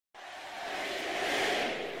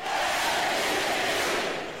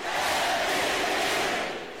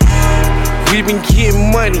We been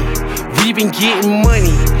getting money, we been getting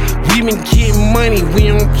money, we been getting money, we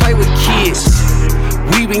don't play with kids.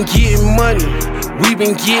 We been getting money, we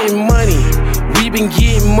been getting money, we been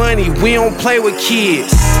getting money, we don't play with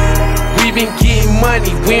kids. We been getting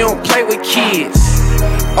money, we don't play with kids.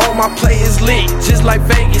 All my players lit, just like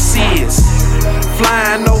Vegas is.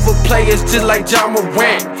 Flying over players just like John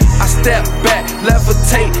Morant. I step back,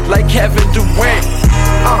 levitate like Kevin Durant.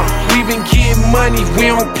 We been getting money, we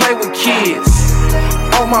don't play with kids.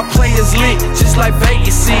 All my players lit, just like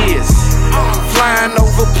Vegas is. Flying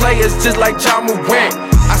over players just like John Morant.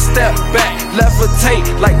 I step back,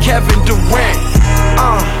 levitate like Kevin Durant.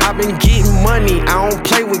 I been getting money, I don't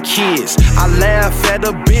play with kids. I laugh at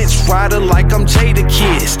a bench rider like I'm Jada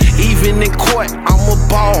Kids. Even in court, I'm a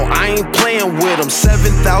ball, I ain't playing with them.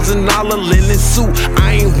 $7,000 linen suit,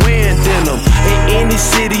 I ain't wearing denim. In any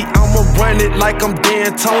city, I'ma run it like I'm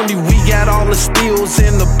Dan Tony. We got all the steals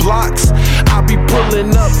in the blocks. I be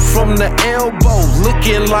pulling up from the elbow,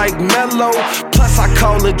 looking like Mello. Plus I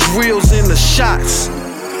call the drills in the shots.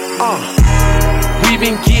 We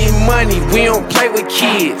been getting money, we don't play with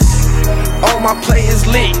kids. All my players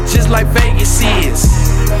lit, just like Vegas is.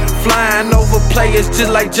 Flying over players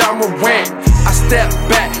just like John Morant. I step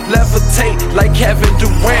back, levitate like Kevin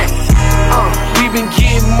Durant. We been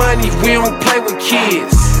getting money, we don't play with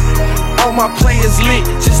kids. All my players lit,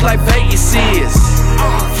 just like Vegas is.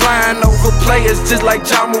 Flying over players just like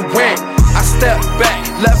John Morant. I step back,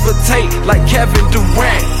 levitate like Kevin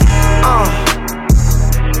Durant.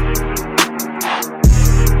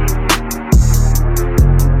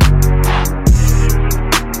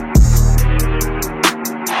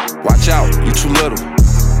 Watch out, you too little.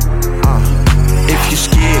 If you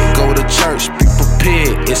scared, go to church. Be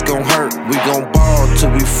prepared, it's gon' hurt. We gon' ball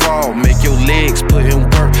till we fall. Make your legs put in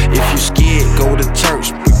work. If you scared, go to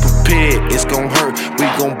church. Be prepared, it's gon' hurt. We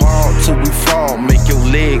gon' ball till we fall. Make your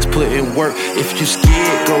legs put in work. If you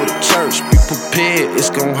scared, go to church. Be prepared, it's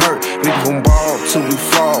gon' hurt. We gon' ball till we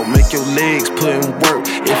fall. Make your legs put in work.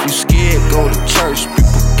 If you scared, go to church. Be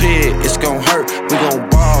prepared, it's gon' hurt. We gon'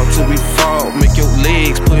 ball till we fall. Make your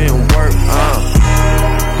legs put in work.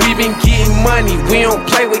 We been getting money, we don't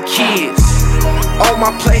play with kids. All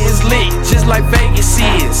my players lit, just like Vegas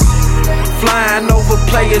is. Flying over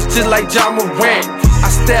players just like John Morant. I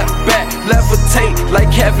step back, levitate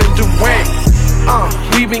like Kevin Durant.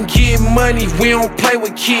 We been getting money, we don't play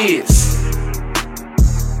with kids.